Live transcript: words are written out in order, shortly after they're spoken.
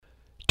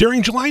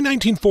During July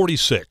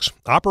 1946,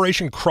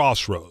 Operation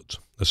Crossroads,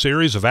 a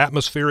series of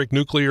atmospheric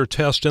nuclear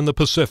tests in the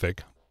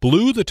Pacific,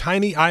 blew the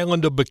tiny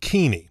island of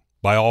Bikini,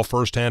 by all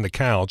first-hand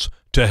accounts,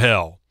 to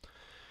hell.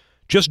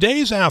 Just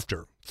days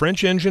after,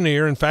 French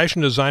engineer and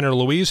fashion designer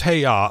Louis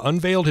Hayat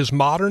unveiled his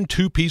modern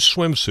two-piece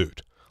swimsuit,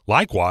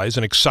 likewise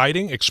an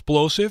exciting,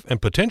 explosive, and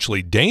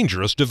potentially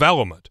dangerous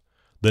development.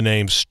 The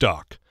name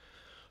stuck.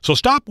 So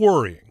stop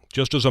worrying,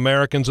 just as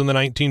Americans in the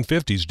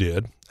 1950s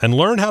did, and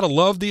learn how to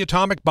love the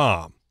atomic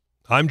bomb.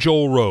 I'm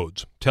Joel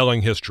Rhodes,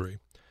 telling history.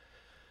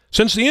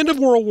 Since the end of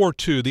World War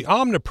II, the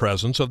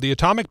omnipresence of the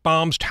atomic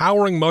bomb's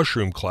towering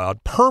mushroom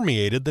cloud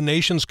permeated the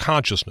nation's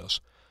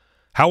consciousness.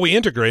 How we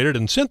integrated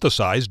and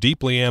synthesized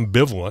deeply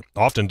ambivalent,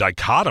 often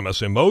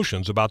dichotomous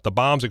emotions about the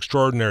bomb's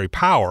extraordinary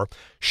power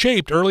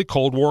shaped early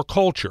Cold War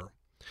culture.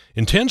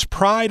 Intense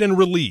pride and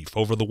relief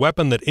over the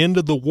weapon that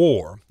ended the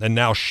war and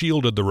now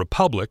shielded the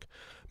Republic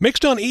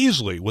mixed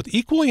uneasily with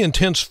equally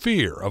intense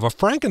fear of a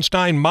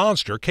Frankenstein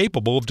monster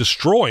capable of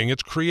destroying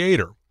its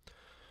creator.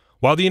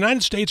 While the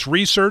United States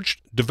researched,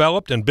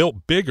 developed, and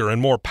built bigger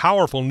and more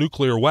powerful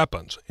nuclear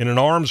weapons in an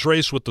arms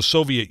race with the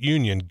Soviet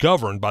Union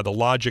governed by the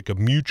logic of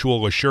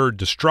mutual assured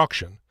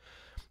destruction,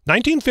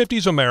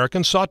 1950s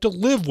Americans sought to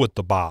live with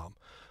the bomb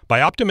by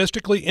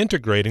optimistically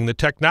integrating the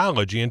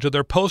technology into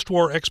their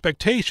post-war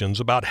expectations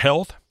about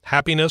health,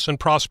 happiness, and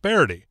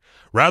prosperity,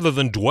 rather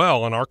than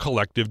dwell on our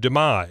collective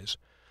demise.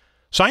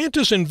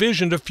 Scientists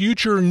envisioned a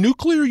future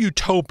nuclear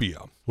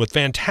utopia with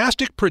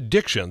fantastic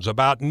predictions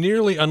about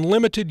nearly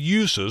unlimited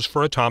uses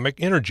for atomic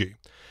energy.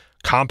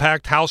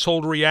 Compact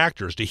household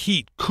reactors to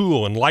heat,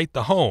 cool, and light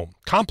the home,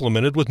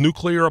 complemented with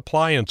nuclear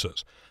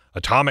appliances,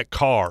 atomic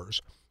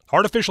cars,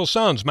 artificial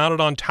suns mounted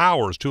on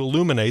towers to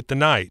illuminate the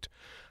night,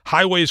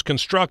 highways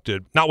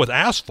constructed not with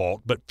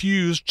asphalt but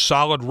fused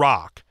solid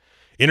rock,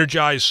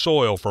 energized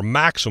soil for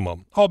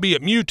maximum,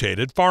 albeit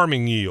mutated,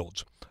 farming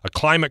yields, a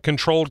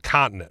climate-controlled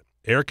continent,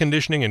 air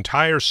conditioning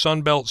entire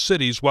Sunbelt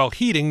cities while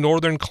heating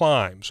northern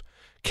climes,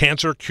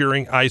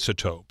 cancer-curing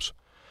isotopes.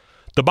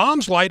 The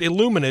bomb's light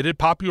illuminated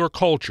popular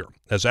culture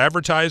as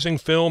advertising,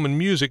 film, and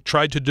music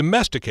tried to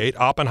domesticate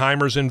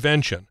Oppenheimer's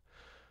invention.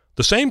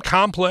 The same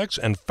complex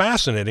and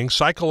fascinating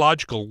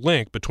psychological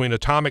link between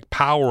atomic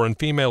power and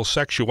female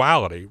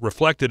sexuality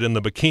reflected in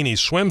the bikini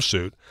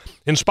swimsuit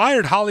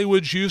inspired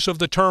Hollywood's use of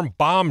the term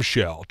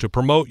bombshell to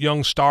promote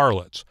young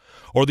starlets,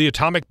 or the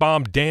atomic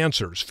bomb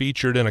dancers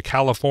featured in a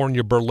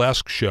California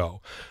burlesque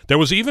show. There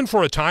was even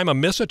for a time a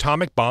Miss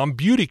Atomic Bomb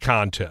beauty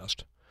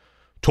contest.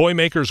 Toy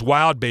makers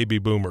wowed baby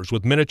boomers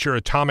with miniature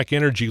atomic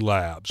energy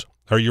labs,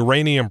 a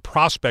uranium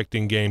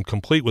prospecting game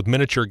complete with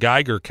miniature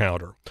Geiger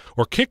counter,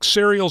 or Kick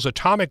Cereal's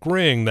atomic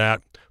ring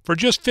that, for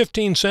just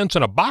 15 cents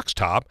in a box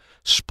top,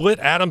 split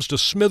atoms to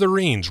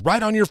smithereens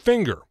right on your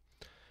finger.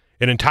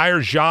 An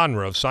entire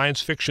genre of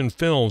science fiction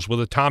films with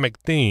atomic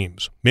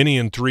themes, many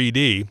in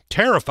 3D,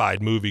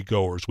 terrified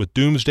moviegoers with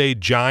doomsday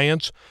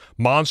giants,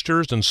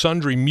 monsters, and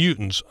sundry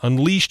mutants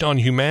unleashed on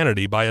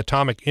humanity by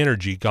atomic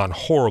energy gone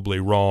horribly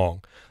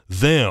wrong.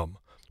 Them,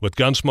 with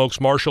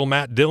Gunsmoke's Marshal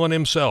Matt Dillon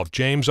himself,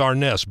 James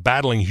Arness,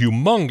 battling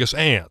humongous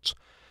ants.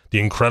 The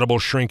Incredible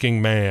Shrinking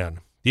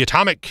Man. The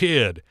Atomic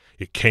Kid.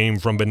 It Came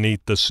from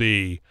Beneath the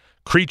Sea.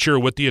 Creature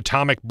with the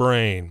Atomic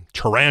Brain.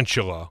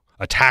 Tarantula.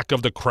 Attack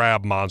of the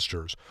Crab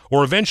Monsters,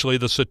 or eventually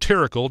the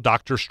satirical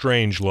Dr.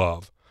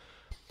 Strangelove.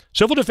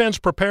 Civil defense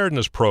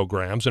preparedness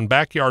programs and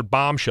backyard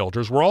bomb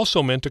shelters were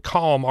also meant to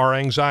calm our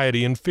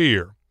anxiety and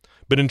fear.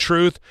 But in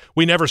truth,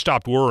 we never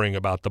stopped worrying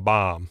about the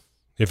bomb.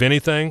 If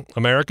anything,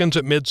 Americans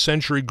at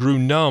mid-century grew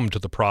numb to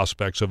the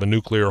prospects of a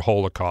nuclear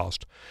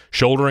holocaust,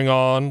 shouldering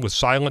on with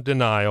silent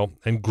denial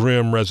and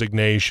grim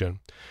resignation.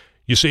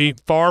 You see,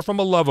 far from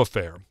a love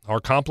affair, our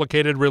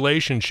complicated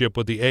relationship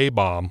with the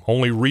A-bomb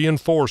only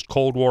reinforced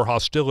Cold War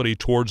hostility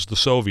towards the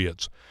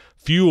Soviets,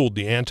 fueled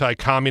the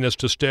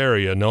anti-communist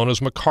hysteria known as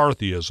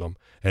McCarthyism,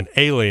 and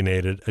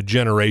alienated a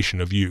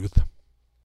generation of youth.